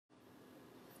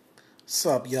What's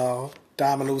up, y'all?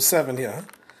 Dominoes 7 here.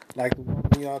 Like to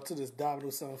welcome y'all to this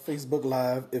Dominoes 7 Facebook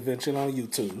Live eventually on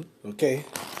YouTube. Okay?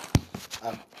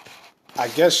 I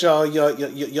guess y'all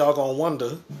gonna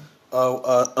wonder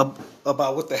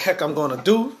about what the heck I'm gonna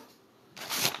do.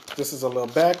 This is a little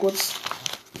backwards.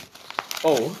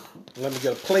 Oh, let me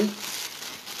get a plate.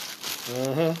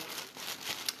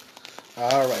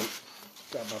 Alright.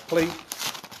 Got my plate.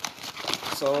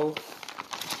 So,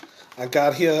 I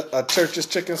got here a Church's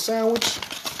chicken sandwich.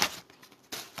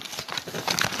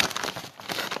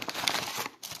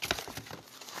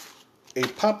 A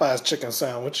Popeyes chicken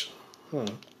sandwich.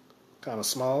 Kind of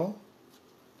small.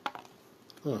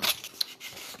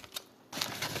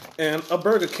 And a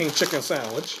Burger King chicken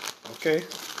sandwich. Okay.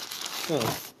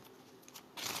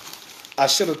 I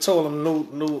should have told them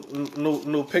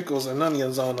no pickles and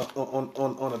onions on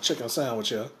a chicken sandwich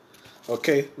here.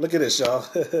 Okay, look at this, y'all.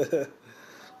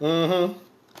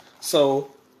 So,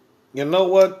 you know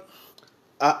what?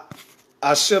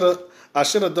 I should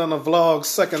have done a vlog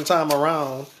second time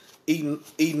around eating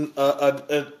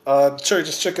a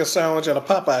Church's chicken sandwich and a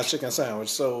Popeyes chicken sandwich.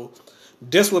 So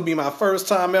this would be my first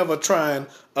time ever trying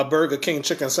a Burger King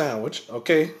chicken sandwich.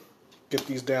 Okay, get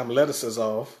these damn lettuces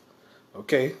off.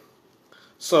 Okay,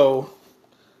 so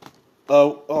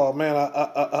oh man,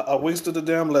 I wasted the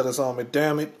damn lettuce on me.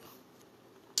 Damn it.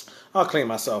 I'll clean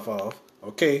myself off.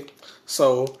 Okay,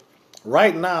 so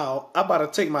right now I'm about to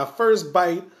take my first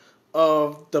bite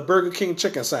of the Burger King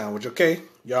chicken sandwich. Okay,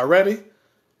 y'all ready?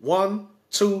 1,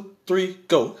 2, 3,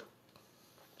 go.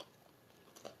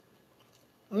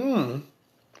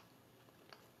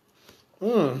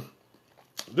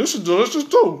 This is delicious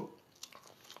too,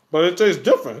 but it tastes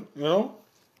different, you know.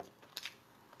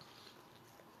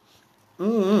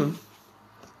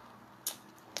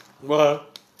 Well,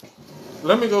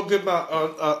 let me go get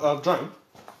my drink.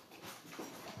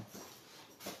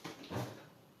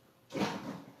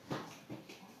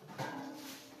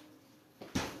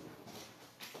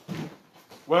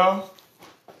 Well,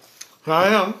 here I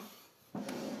am.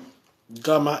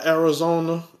 Got my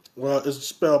Arizona. Well, it's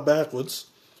spelled backwards.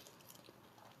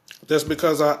 That's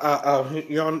because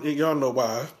y'all know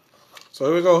why. So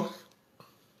here we go.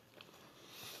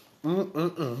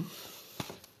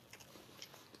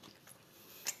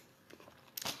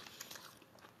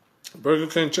 Burger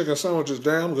King chicken sandwich is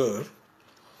damn good.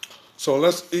 So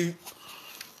let's eat.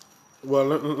 Well,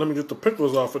 let me get the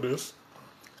pickles off of this.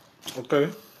 Okay.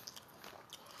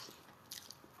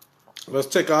 Let's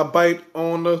take our bite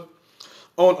on the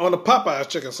Popeyes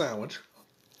chicken sandwich.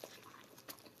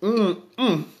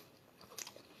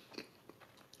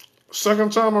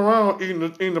 Second time around eating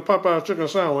the Popeyes chicken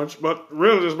sandwich, but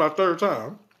really it's my third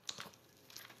time.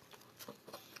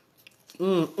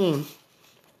 Ladies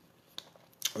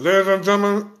and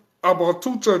gentlemen, I bought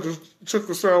 2 Church's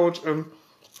chicken sandwich and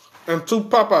 2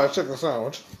 Popeyes chicken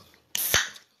sandwich.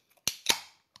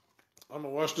 I'm gonna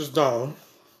wash this down.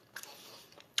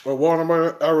 Or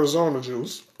watermelon Arizona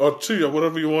juice, or tea, or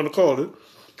whatever you want to call it.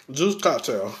 Juice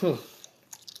cocktail.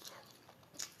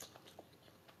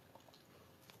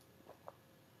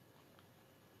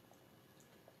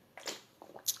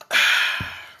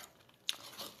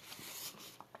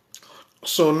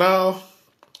 So now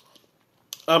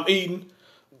I'm eating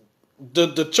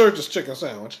the Church's chicken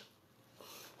sandwich.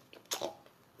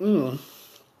 Oh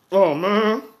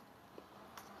man.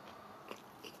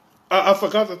 I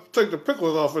forgot to take the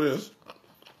pickles off of this.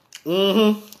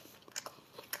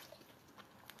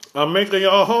 I'm making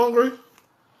y'all hungry.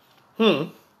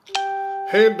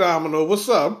 Hey Domino, what's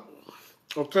up?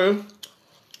 Okay.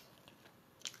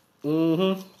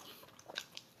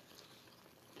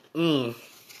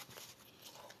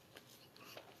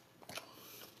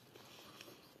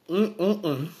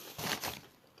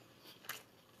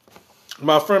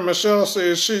 My friend Michelle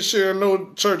says she shared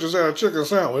no Church's had a chicken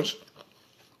sandwich.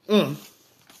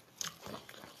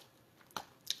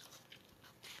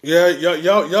 Yeah,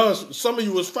 y'all, some of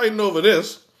you was fighting over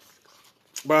this,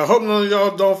 but I hope none of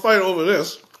y'all don't fight over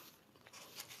this.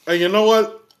 And you know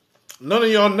what? None of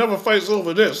y'all never fights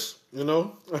over this, you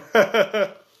know?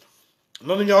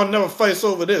 None of y'all never fights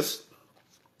over this,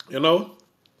 you know?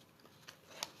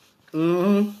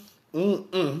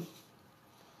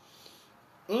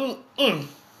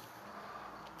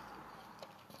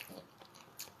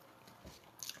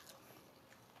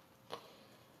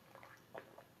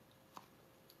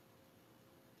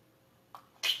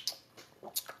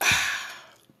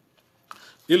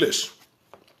 Delish.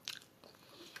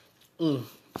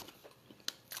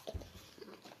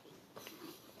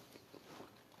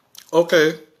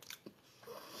 Okay.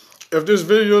 If this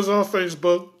video is on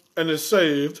Facebook and it's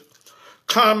saved,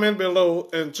 comment below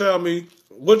and tell me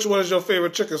Which one is your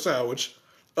favorite chicken sandwich?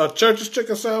 A Church's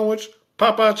chicken sandwich,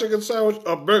 Popeye chicken sandwich,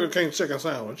 or Burger King chicken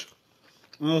sandwich?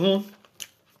 Mm-hmm.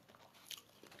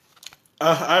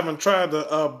 I haven't tried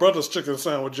the Brothers chicken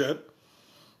sandwich yet.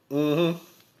 Mm-hmm.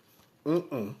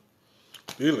 Mm-mm.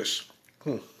 Delish.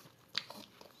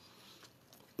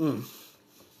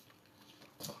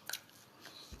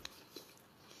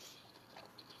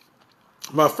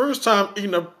 My first time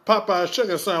eating a Popeye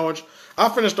chicken sandwich, I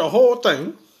finished the whole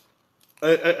thing.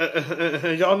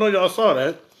 And y'all know y'all saw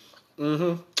that.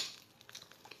 Mm-hmm.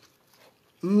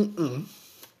 Mm-mm.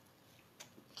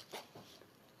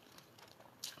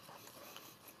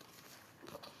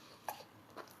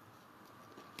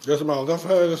 That's my left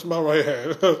hand, that's my right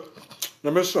hand.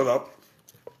 Let me shut up.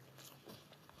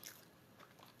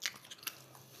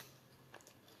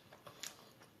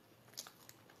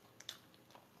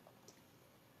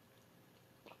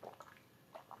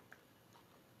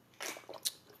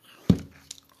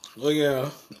 Oh yeah,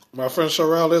 my friend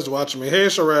Sherelle is watching me. Hey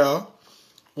Sherelle.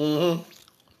 Mm-hmm.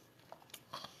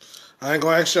 I ain't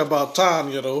gonna ask you about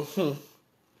time, you know.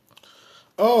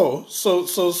 Oh, so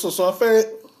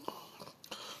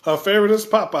her favorite is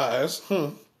Popeyes.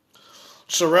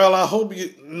 Sherelle, I hope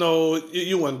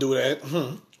you wouldn't do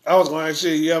that. I was going to ask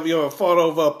you, you ever fought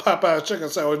over a Popeye chicken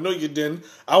sandwich? No, you didn't.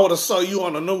 I would have saw you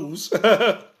on the news.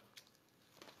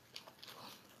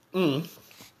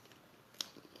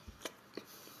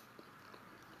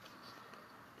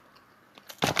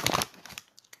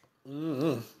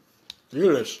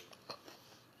 Delish.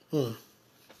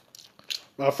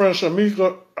 My friend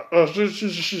Shamika,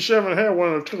 she haven't had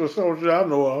one of the chicken sandwiches I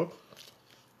know of.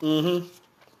 Mm-hmm.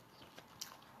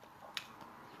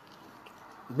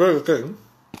 Burger King.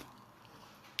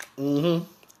 Mm-hmm.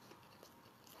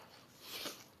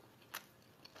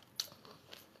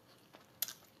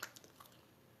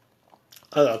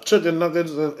 I got chicken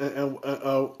nuggets, but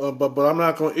I'm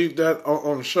not gonna eat that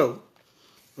on the show.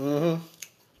 Mm-hmm.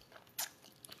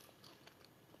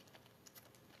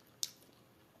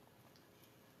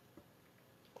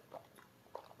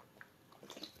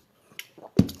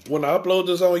 When I upload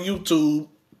this on YouTube,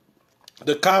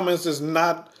 the comments is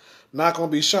not gonna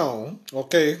be shown.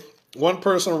 Okay, one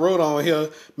person wrote on here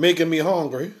making me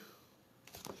hungry.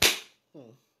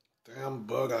 Damn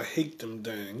bug, I hate them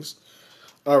things.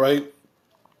 All right.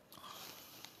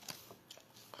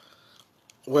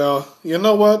 Well, you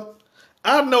know what?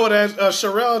 I know that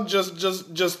Sherelle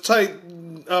just typed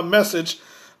a message.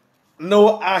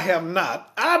 No, I have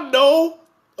not. I know.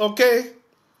 Okay.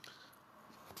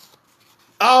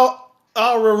 I'll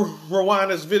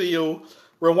rewind this video,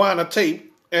 rewind the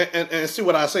tape, and see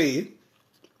what I say.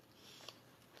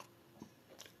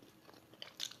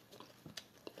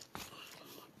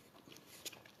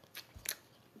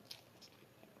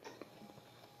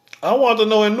 I want to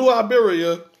know in New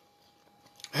Iberia,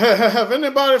 have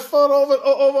anybody fought over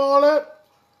all that?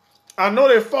 I know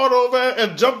they fought over it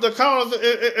and jumped the counties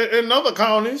in other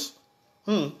counties.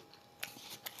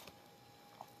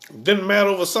 Didn't matter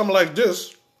over something like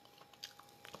this.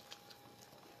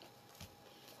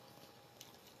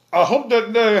 I hope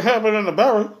that they have it in the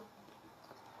barrel.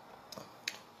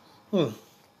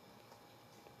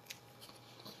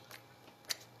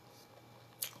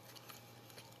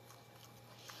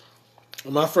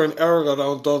 My friend Erica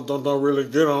don't really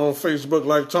get on Facebook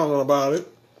like talking about it.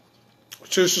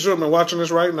 She should have been watching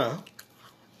this right now.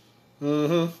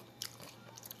 Mm-hmm.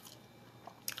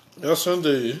 Yes,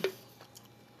 indeed.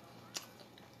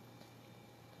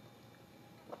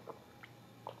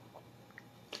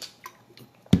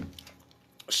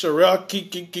 Sherelle,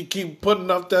 keep putting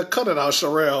up that cutting out,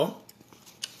 Sherelle.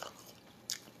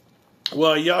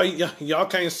 Well, y'all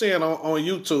can't see it on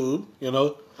YouTube, you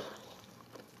know.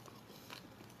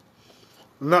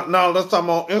 Now let's talk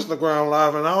on Instagram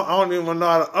Live, and I don't even know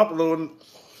how to upload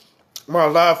my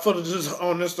live footages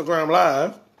on Instagram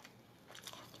Live.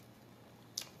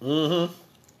 Mm-hmm.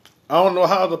 I don't know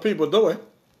how the people do it.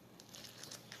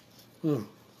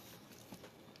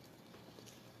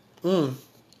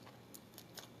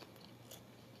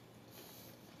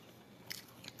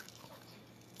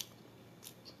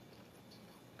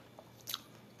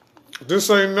 This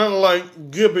ain't nothing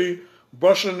like Gibby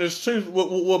brushing his teeth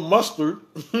with mustard.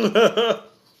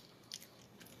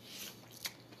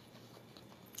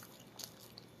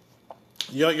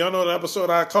 Y'all know the episode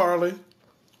of iCarly?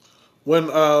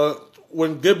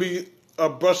 When Gibby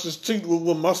brushed his teeth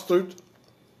with mustard?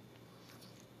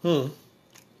 I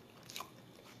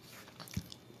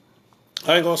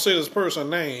ain't gonna say this person's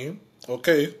name,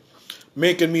 okay?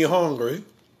 Making me hungry.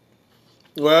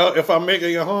 Well, if I'm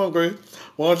making you hungry,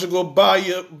 why don't you go buy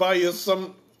you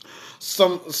some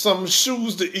some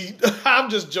shoes to eat. I'm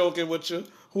just joking with you,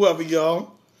 whoever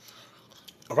y'all.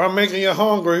 If I'm making you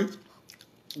hungry,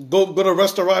 go to a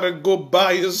restaurant and go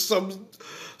buy you some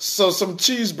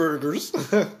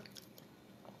cheeseburgers.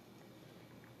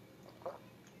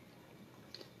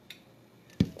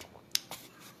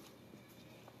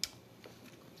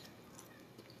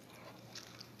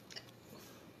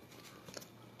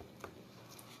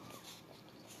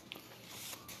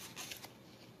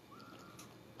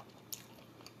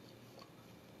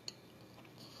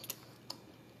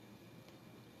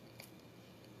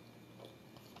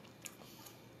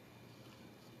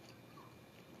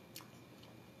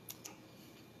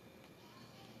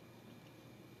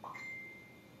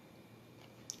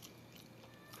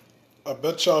 I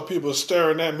bet y'all people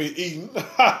staring at me eating.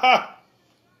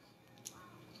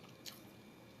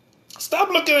 Stop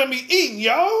looking at me eating,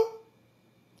 y'all.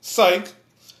 Psych.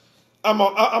 I'm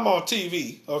on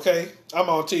TV, okay? I'm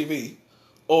on TV.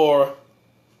 Or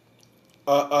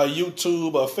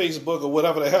YouTube or Facebook or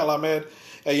whatever the hell I'm at,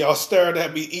 and y'all staring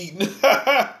at me eating.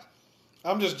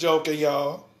 I'm just joking,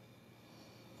 y'all.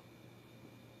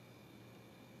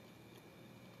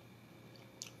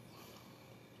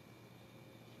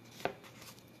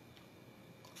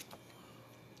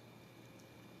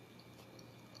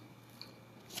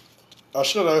 I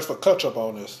should have asked for ketchup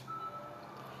on this.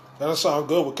 That doesn't sound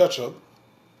good with ketchup.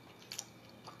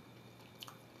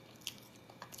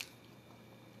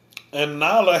 And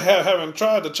Nala haven't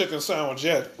tried the chicken sandwich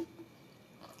yet.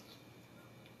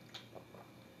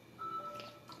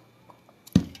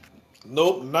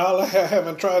 Nope, Nala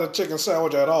haven't tried the chicken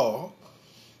sandwich at all.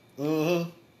 I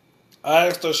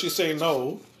asked her, she said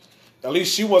no. At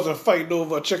least she wasn't fighting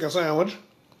over a chicken sandwich.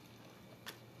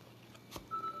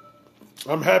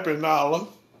 I'm happy, Nala.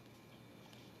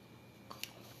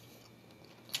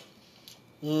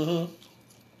 And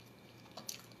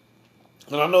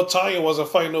I know Tanya wasn't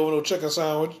fighting over no chicken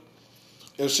sandwich.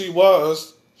 If she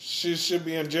was, she should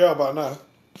be in jail by now.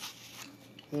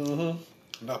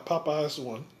 Not Popeyes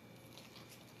one.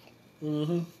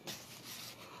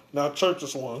 Not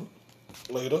Church's one.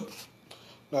 Later.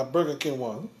 Not Burger King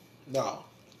one. No.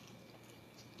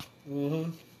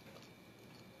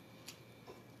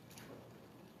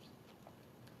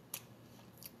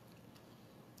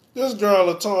 This girl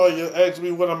Latoya asked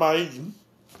me what am I eating.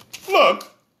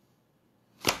 Look.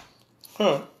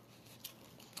 Huh.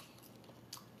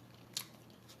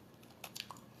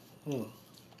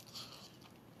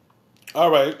 All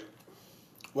right.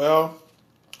 Well,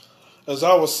 as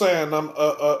I was saying, I'm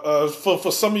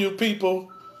for some of you people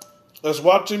that's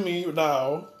watching me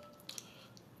now.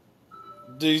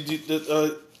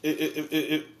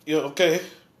 Okay,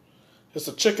 it's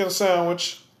a chicken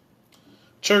sandwich,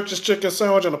 Church's chicken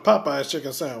sandwich, and a Popeyes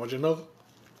chicken sandwich. You know.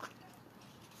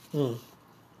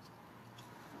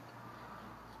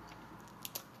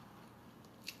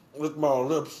 Look, my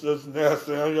lips, that's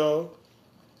nasty, huh, y'all.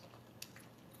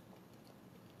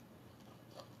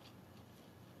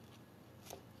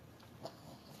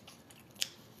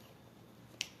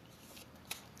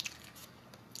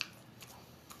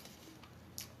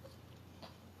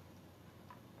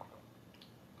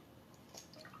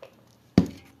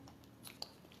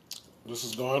 This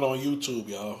is going on YouTube,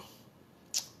 y'all.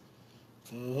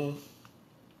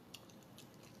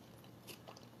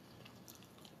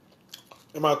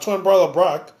 And my twin brother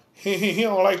Brock, he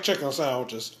don't like chicken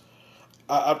sandwiches.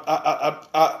 I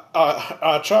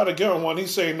try to get him one. He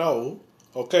say no.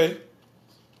 Okay.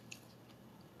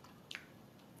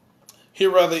 He'd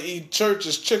rather eat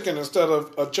Church's chicken instead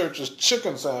of a Church's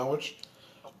chicken sandwich.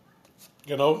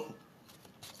 You know.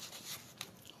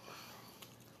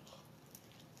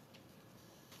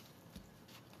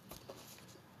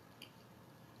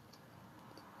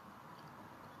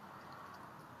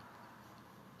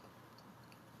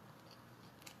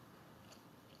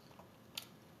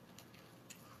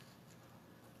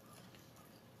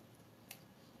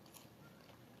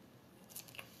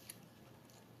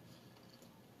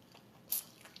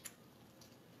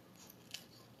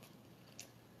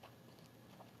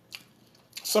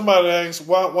 Somebody asks,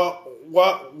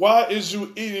 why is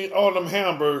you eating all them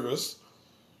hamburgers?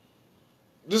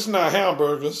 This is not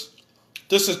hamburgers.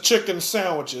 This is chicken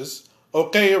sandwiches.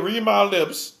 Okay, read my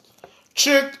lips.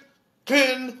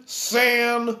 Chicken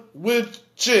sandwiches.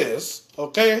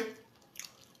 Okay?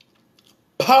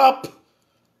 Popeyes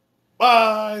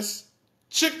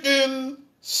chicken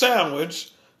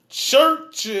sandwich.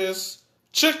 Church's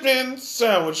chicken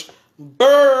sandwich.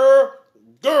 Burger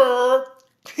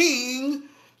King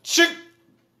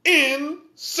chicken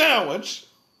sandwich.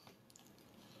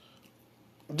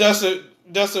 That's it.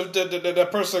 That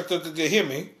person could hear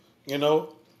me, you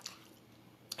know.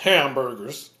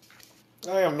 hamburgers.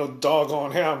 I am no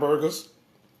doggone hamburgers.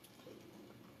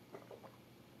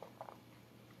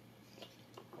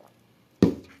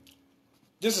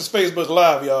 This is Facebook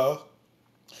Live, y'all.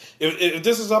 If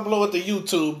this is uploaded to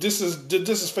YouTube, this is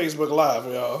Facebook Live,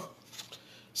 y'all.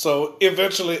 So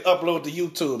eventually upload to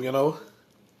YouTube, you know.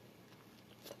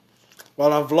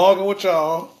 While I'm vlogging with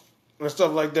y'all and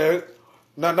stuff like that.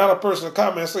 Not a person to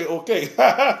comment and say, okay.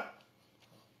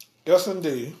 Yes,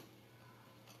 indeed.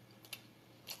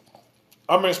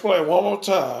 I'm going to explain one more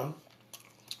time.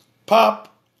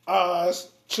 Popeyes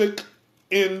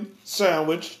chicken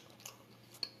sandwich.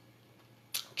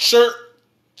 Church's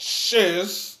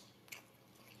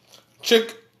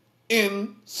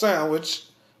chicken sandwich.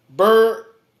 Burger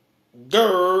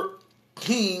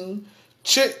King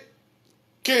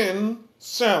chicken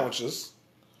sandwiches.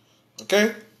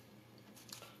 Okay?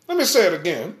 Let me say it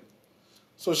again.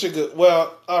 So she could,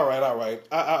 well, all right.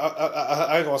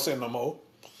 I ain't gonna say no more.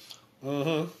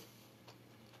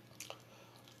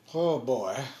 Oh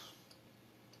boy.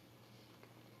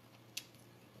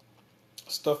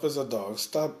 Stuff is a dog.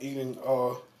 Stop eating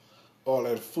all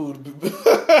that food.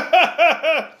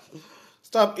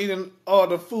 Stop eating all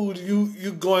the food.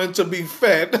 You going to be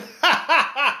fed.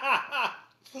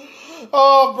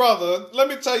 Oh, brother, let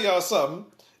me tell y'all something.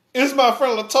 It's my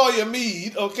friend Latoya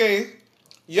Mead, okay?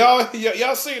 Y'all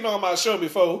seen all my show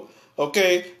before,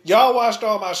 okay? Y'all watched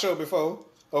all my show before,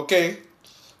 okay?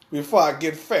 Before I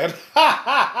get fed.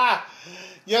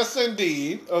 Yes,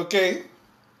 indeed, okay?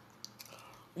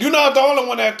 You're not the only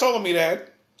one that told me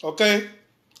that, okay?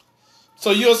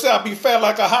 So you'll say I'll be fat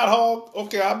like a hot hog?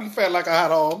 Okay, I'll be fat like a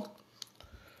hot hog.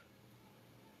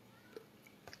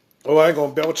 Oh, I ain't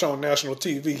gonna belch on national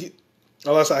TV.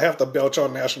 Unless I have to belch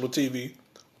on national TV.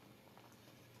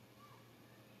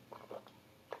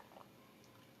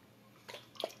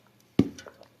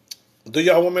 Do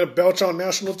y'all want me to belch on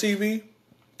national TV?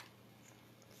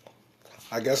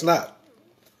 I guess not.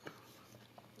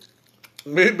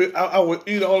 Maybe I would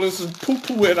eat all this and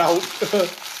poo-poo it out.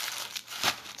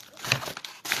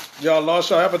 Y'all lost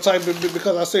your appetite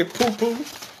because I say poo-poo?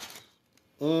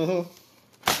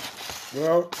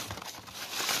 Well,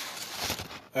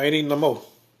 I ain't eating no more.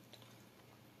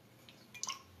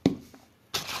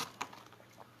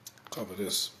 Cover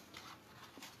this.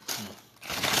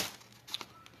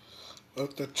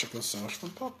 Up that chicken sandwich from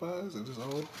Popeyes and this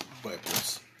old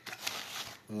backwards.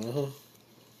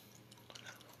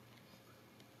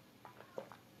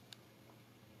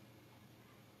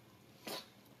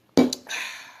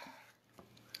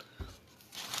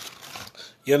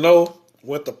 You know,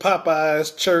 with the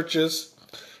Popeyes, Churches,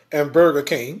 and Burger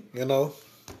King, you know.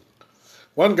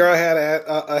 One girl had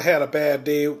a bad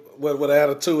day with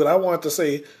attitude. I wanted to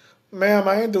say, ma'am,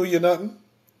 I ain't do you nothing.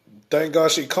 Thank God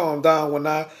she calmed down when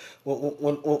I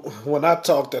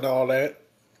talked and all that.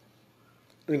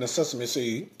 In the sesame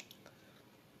seed.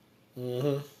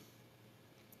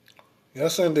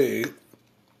 Yes, indeed.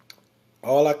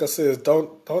 All I can say is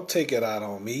don't take it out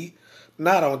on me.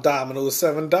 Not on Dominoes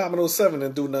 7. Dominoes 7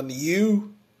 didn't do nothing to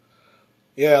you.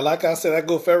 Yeah, like I said, I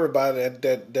go for everybody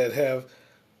that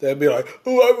be like,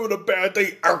 oh, I'm having a bad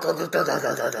day.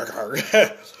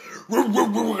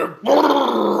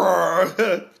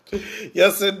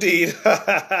 Yes, indeed.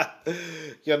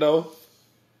 You know.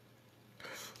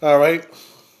 All right.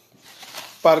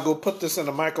 About to go put this in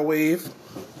the microwave.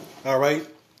 All right.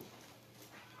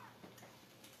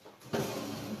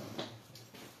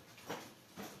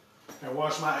 And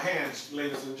wash my hands,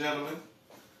 ladies and gentlemen.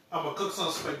 I'm going to cook some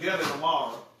spaghetti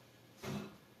tomorrow.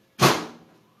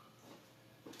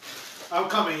 I'm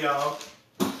coming, y'all.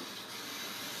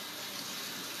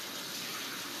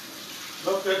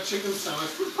 Love that chicken sandwich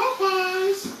from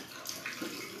Popeyes.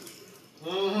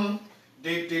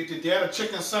 They had a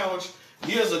chicken sandwich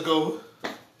years ago.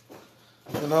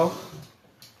 You know.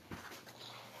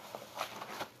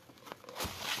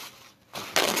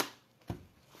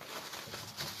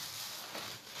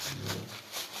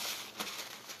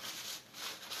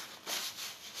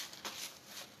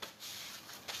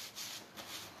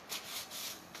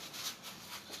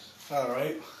 All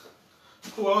right.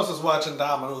 Who else is watching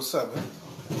Dominoes 7?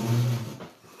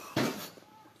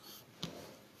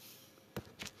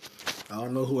 I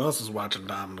don't know who else is watching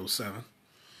Dominoes 7.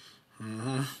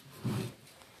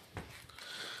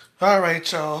 All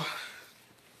right, y'all.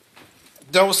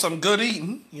 There was some good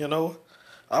eating, you know.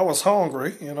 I was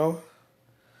hungry, you know.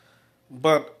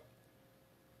 But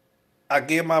I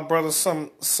gave my brother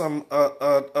some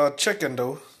chicken,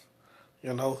 though.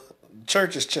 You know.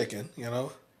 Church's chicken, you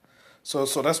know. So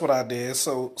that's what I did.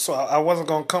 So I wasn't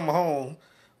gonna come home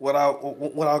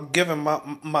without giving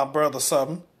my brother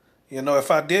something, You know,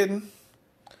 if I didn't,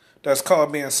 that's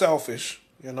called being selfish.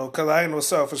 You know, because I ain't no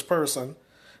selfish person.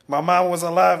 My mom was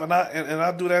alive, and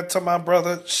I do that to my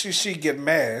brother. She get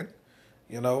mad.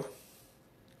 You know.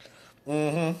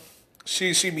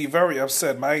 She be very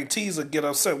upset. My aunties would get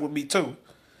upset with me too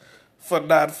for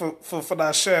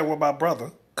not sharing with my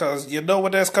brother. Cause you know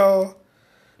what that's called?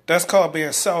 That's called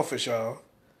being selfish, y'all.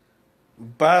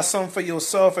 Buy something for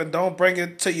yourself and don't bring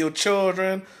it to your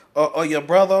children or your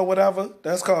brother or whatever.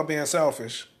 That's called being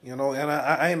selfish. You know, and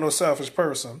I ain't no selfish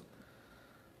person.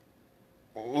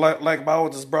 Like my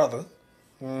oldest brother.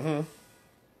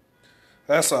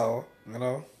 That's all, you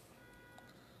know.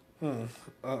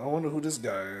 I wonder who this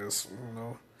guy is, you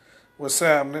know. What's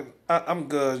happening? I'm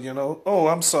good, you know. Oh,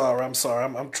 I'm sorry. I'm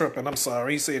tripping. I'm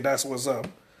sorry. He said that's what's up.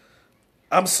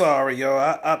 I'm sorry, yo.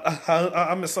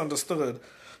 I misunderstood.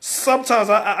 Sometimes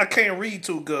I can't read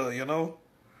too good, you know.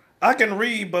 I can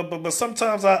read, but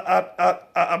sometimes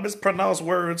I mispronounce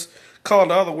words, call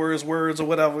the other words or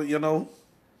whatever, you know.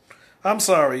 I'm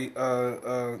sorry,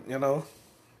 you know.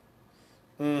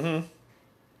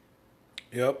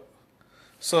 Yep.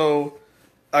 So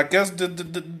I guess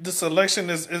this election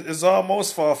is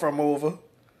almost far from over.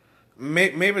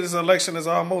 Maybe this election is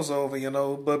almost over, you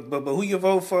know. But who you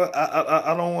vote for,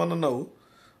 I don't want to know.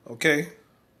 Okay.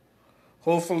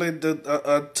 Hopefully,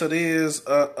 today is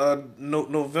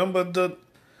November the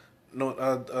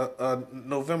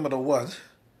November the what?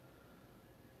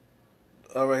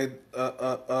 All right.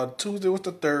 Tuesday was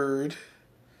the third.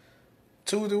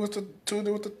 Tuesday was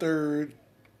the third.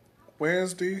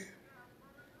 Wednesday,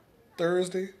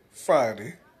 Thursday,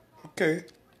 Friday. Okay.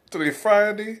 Today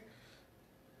Friday.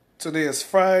 Today is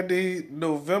Friday,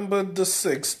 November the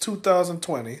 6th,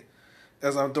 2020,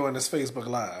 as I'm doing this Facebook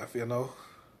Live, you know.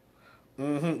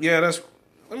 Yeah, that's.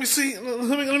 Let me see.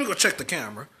 Let me go check the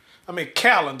camera. I mean,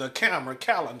 calendar.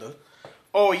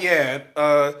 Oh, yeah.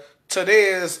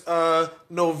 Today is Friday,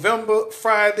 November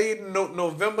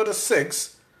the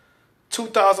 6th,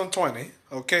 2020,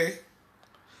 okay?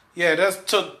 Yeah, that's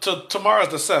tomorrow's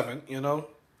the 7th, you know.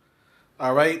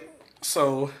 All right.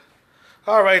 So.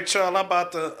 All right, y'all. I'm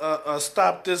about to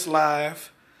stop this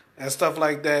live and stuff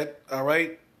like that. All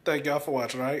right. Thank y'all for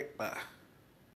watching. All right. Bye.